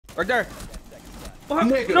Right there. What?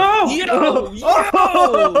 Nigga. No! Yo! Yo!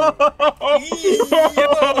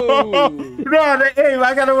 No, the aim.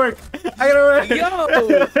 I gotta work. I gotta work. Yo!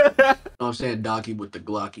 I'm saying Docky with the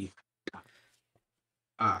Glocky.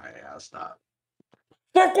 Alright, I'll stop.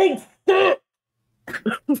 Fucking shit!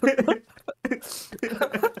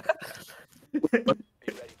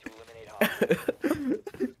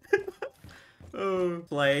 Oh,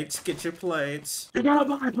 plates, get your plates. You gotta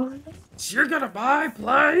buy plates. You're gonna buy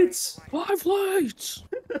plates. Buy plates.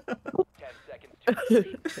 10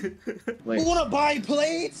 seconds. Wait. wanna buy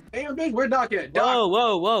plates? Damn, bitch, where Doc at? Doc. Whoa,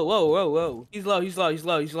 whoa, whoa, whoa, whoa, whoa. He's low, he's low, he's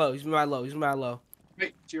low, he's low. He's mad low, he's mad low.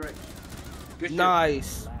 Wait, to your right. Good shit.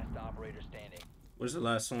 Nice. Last operator standing. Where's the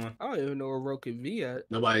last one? I don't even know where Roken V at.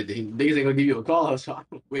 Nobody, niggas ain't gonna give you a call. So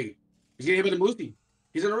wait, he's getting hit with the Moosey.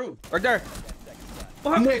 He's in the room. Right there.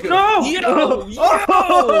 What? Nigga. No! Yo! Yo!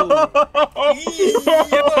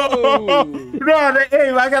 Yo! No, the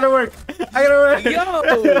aim. I gotta work. I gotta work. Yo!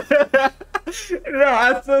 No,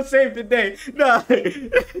 I'm so safe today. No.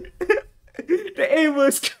 The aim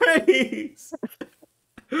was crazy.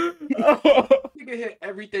 Oh. You can hit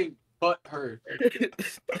everything but her.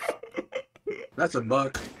 That's a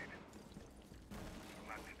buck.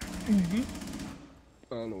 I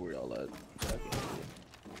don't know where y'all at.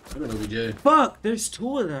 I don't know, BJ. Fuck, there's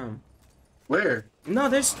two of them. Where? No,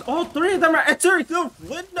 there's all three of them are entering the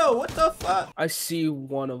window. What the fuck? I see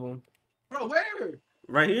one of them. Bro, where?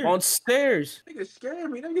 Right here. On stairs. Niggas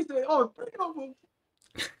scared me. Niggas say, oh, 3 of them.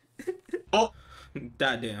 Oh.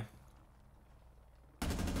 Goddamn.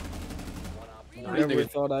 I never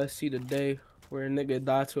thought I'd see the day where a nigga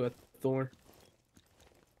died to a thorn.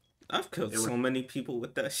 I've killed so many people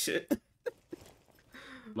with that shit.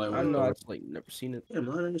 Like, I know I've like never seen it. Yeah,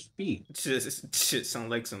 man, on his feet. Just shit sound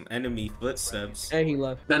like some enemy footsteps. And he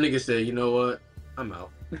left. That nigga said, you know what? I'm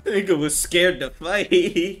out. Nigga was scared to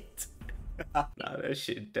fight. Nah, that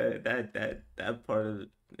shit, that part of it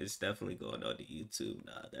is definitely going on to YouTube.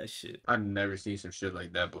 Nah, that shit. I've never seen some shit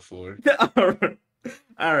like that before.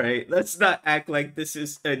 All right, let's not act like this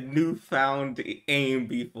is a newfound aim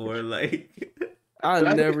before. Like,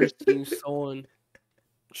 I've never seen someone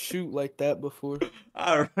shoot like that before.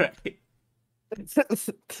 all right.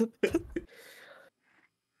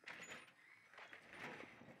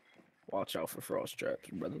 Watch out for frost traps,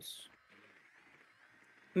 brothers.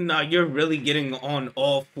 Nah, you're really getting on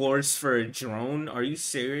all fours for a drone? Are you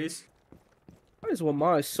serious? Why is one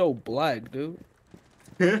mine so black, dude?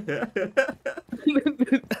 That's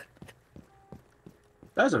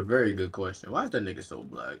a very good question. Why is that nigga so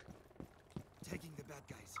black? Taking the bad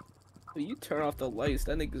guys. When you turn off the lights,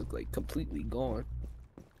 that nigga's like completely gone.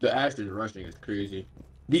 The Ashes rushing is crazy.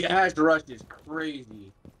 The Ash rush is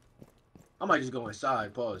crazy. I might just go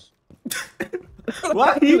inside. Pause.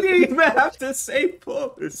 Why you didn't even have to say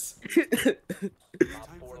pause? Top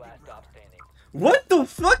 4 last stop standing. What the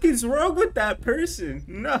fuck is wrong with that person?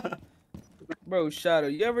 Nah. Bro, Shadow,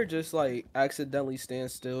 you ever just like accidentally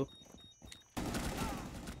stand still?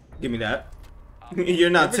 Give me that. You're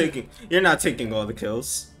not taking all the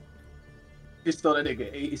kills. You stole that nigga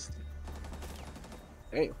ace.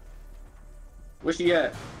 Damn. Where's she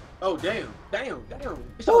at? Oh, damn. Damn.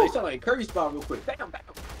 It sound like Curry spot real quick. Damn.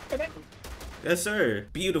 Yes, sir.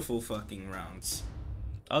 Beautiful fucking rounds.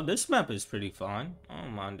 Oh, this map is pretty fun. I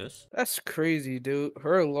don't mind this. That's crazy, dude.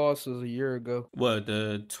 Her loss was a year ago. What,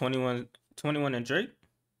 the 21 and Drake?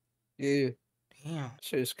 Yeah. Damn.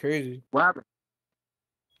 Shit is crazy. What happened?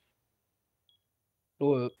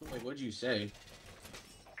 What? Wait, what'd you say?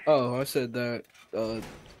 Oh, I said that the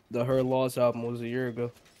Her Loss album was a year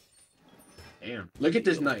ago. Damn. Look at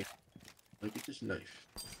this knife.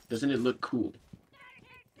 Doesn't it look cool?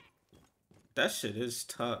 That shit is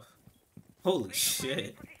tough. Holy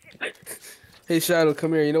shit. Hey Shadow,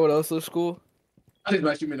 come here. You know what else looks cool? I just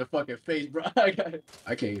about shoot me in the fucking face, bro. I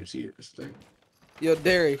can't even see it. This thing. Yo,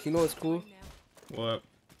 Derek, you know what's cool? What?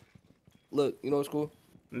 Look, you know what's cool?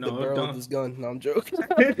 No, The barrel don't. of his gun. No, I'm joking.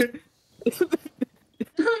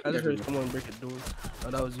 I just heard someone break the door.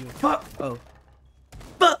 Oh, that was you. Fuck! Oh.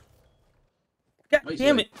 Fuck! God Wait,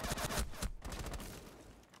 damn it!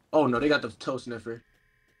 Oh no, they got the toe sniffer.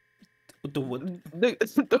 The what? The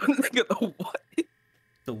what?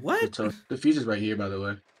 The The what? toe. The fuse is right here, by the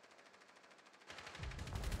way.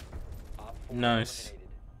 Op 4 Nice. eliminated.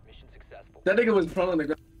 Mission successful. That nigga was prone on the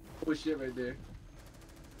ground. Oh shit, right there.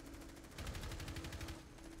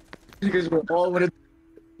 Niggas were all with it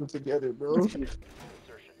together, bro. Insertion.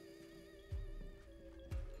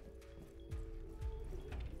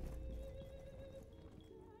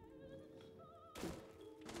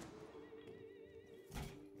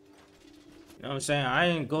 No, what I'm saying? I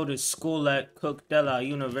ain't go to school at Cook-Della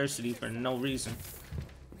University for no reason.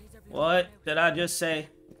 What did I just say?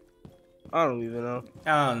 I don't even know.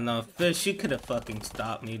 I don't know. Fish, she could have fucking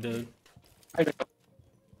stopped me, dude.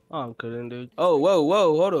 I'm kidding, dude. Oh, whoa,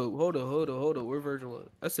 whoa, hold up. Where Virgil was?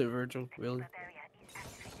 I said Virgil, really?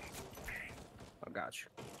 I got you.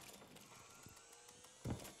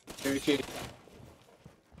 Very shit. You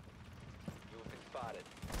have been spotted.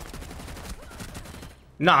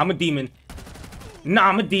 Nah, I'm a demon. Nah,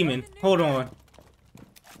 I'm a demon. Hold on.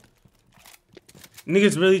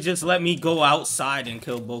 Niggas really just let me go outside and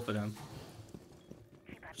kill both of them.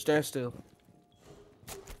 Stand still.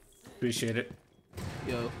 Appreciate it.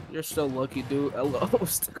 Yo, you're so lucky, dude. Ella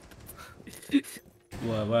almost.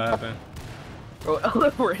 What happened? Bro,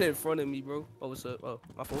 Ella ran in front of me, bro. Oh, what's up? Oh,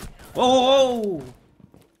 my fault. Whoa!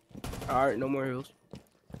 Alright, no more heals.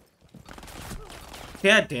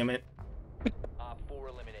 God damn it. Op 4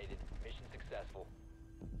 eliminated. Mission successful.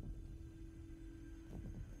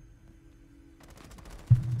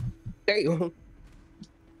 Damn.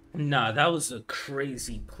 Nah, that was a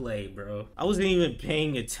crazy play, bro. I wasn't even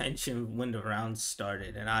paying attention when the round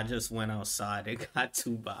started, and I just went outside and got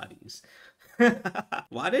 2 bodies.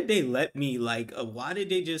 Why did they let me, like, why did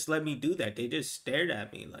they just let me do that? They just stared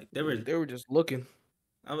at me, like, they were just looking.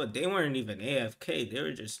 they weren't even AFK, they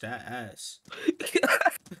were just that ass.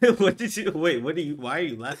 What did you, wait, why are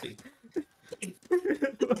you laughing?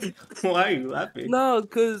 Why are you laughing? No,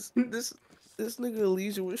 cause this nigga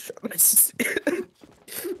Elijah was trying to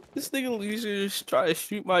this nigga Elijah was trying to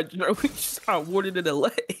shoot my drone. He just got warded in the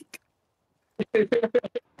leg.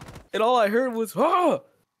 And all I heard was, oh!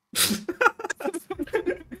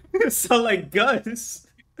 It sound like guns.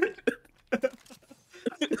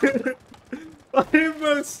 I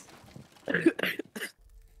must.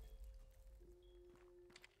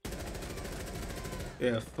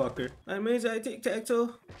 Yeah, fucker. That means I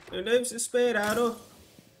tic-tac-toe. Your name's Esperado.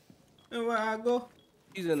 And where I go?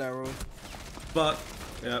 He's in that room. Fuck.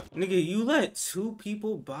 Yeah. Nigga, you let 2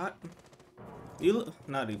 people bot?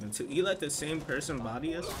 Not even 2. You let the same person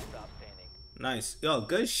body us? Stop standing. Nice. Yo,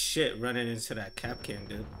 good shit running into that cap can,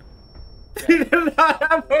 dude.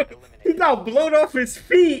 He's not blown off his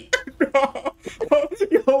feet. Yo,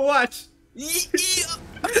 watch.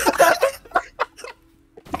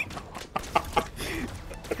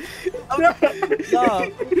 Nah,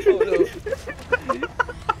 hold up.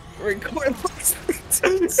 Record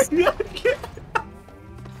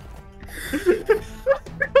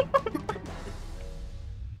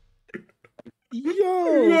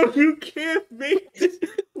Yo, you can't make this.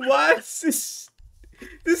 Why is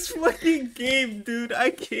this fucking game, dude?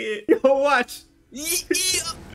 I can't. Yo, watch.